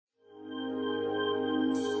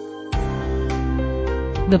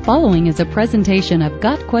The following is a presentation of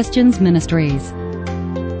Got Questions Ministries.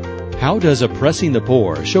 How does oppressing the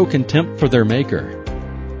poor show contempt for their Maker?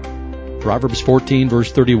 Proverbs 14 verse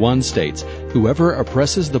 31 states, "Whoever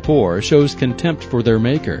oppresses the poor shows contempt for their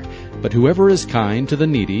Maker, but whoever is kind to the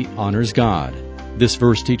needy honors God." This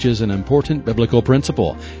verse teaches an important biblical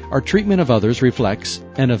principle. Our treatment of others reflects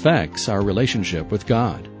and affects our relationship with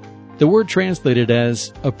God. The word translated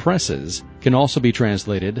as oppresses can also be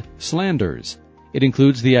translated slanders. It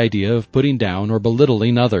includes the idea of putting down or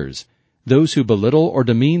belittling others. Those who belittle or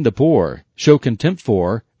demean the poor show contempt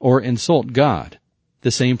for or insult God.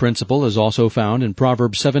 The same principle is also found in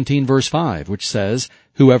Proverbs 17 verse 5, which says,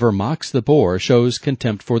 "Whoever mocks the poor shows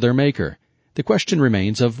contempt for their Maker." The question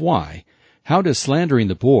remains of why. How does slandering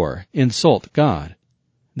the poor insult God?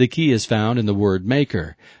 The key is found in the word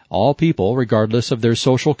Maker. All people, regardless of their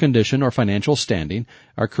social condition or financial standing,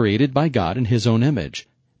 are created by God in His own image.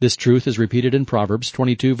 This truth is repeated in Proverbs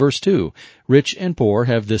 22 verse 2. Rich and poor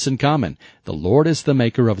have this in common: the Lord is the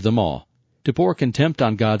maker of them all. To pour contempt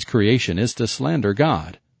on God's creation is to slander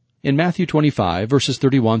God. In Matthew 25 verses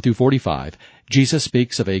 31 through 45, Jesus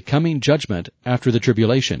speaks of a coming judgment after the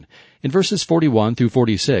tribulation. In verses 41 through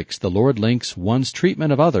 46, the Lord links one's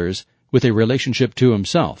treatment of others with a relationship to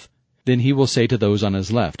Himself. Then He will say to those on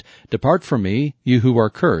His left, "Depart from me, you who are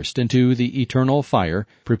cursed, into the eternal fire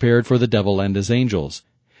prepared for the devil and his angels.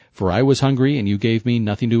 For I was hungry, and you gave me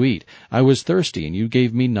nothing to eat. I was thirsty, and you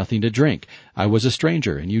gave me nothing to drink. I was a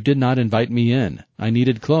stranger, and you did not invite me in. I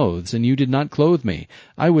needed clothes, and you did not clothe me.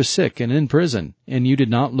 I was sick and in prison, and you did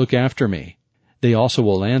not look after me." They also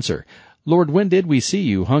will answer, "Lord, when did we see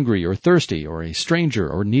you hungry or thirsty, or a stranger,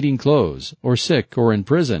 or needing clothes, or sick, or in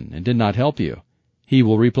prison, and did not help you?" He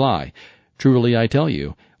will reply, "Truly I tell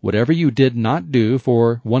you, whatever you did not do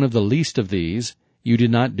for one of the least of these, you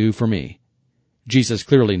did not do for me." Jesus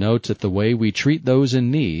clearly notes that the way we treat those in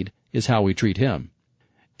need is how we treat Him.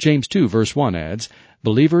 James 2 verse 1 adds,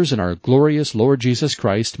 "Believers in our glorious Lord Jesus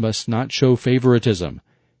Christ must not show favoritism."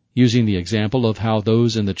 Using the example of how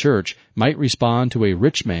those in the church might respond to a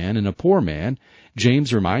rich man and a poor man,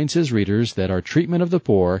 James reminds his readers that our treatment of the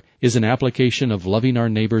poor is an application of loving our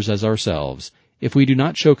neighbors as ourselves. If we do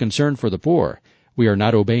not show concern for the poor, we are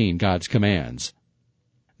not obeying God's commands.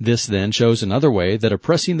 This then shows another way that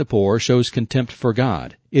oppressing the poor shows contempt for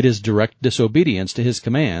God. It is direct disobedience to His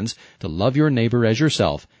commands to love your neighbor as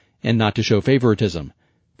yourself and not to show favoritism.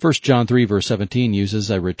 1 John 3 verse 17 uses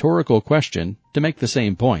a rhetorical question to make the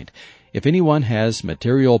same point. If anyone has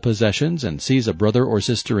material possessions and sees a brother or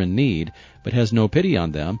sister in need, but has no pity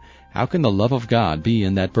on them, how can the love of God be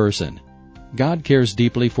in that person? God cares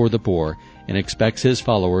deeply for the poor and expects His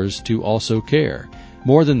followers to also care.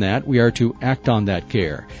 More than that, we are to act on that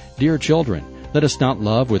care. Dear children, let us not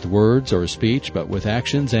love with words or speech, but with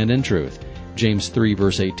actions and in truth. James 3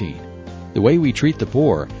 verse 18. The way we treat the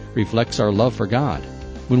poor reflects our love for God.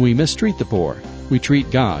 When we mistreat the poor, we treat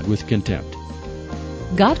God with contempt.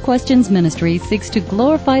 Got Questions Ministry seeks to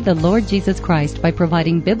glorify the Lord Jesus Christ by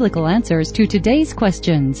providing biblical answers to today's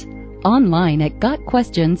questions. Online at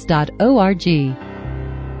gotquestions.org.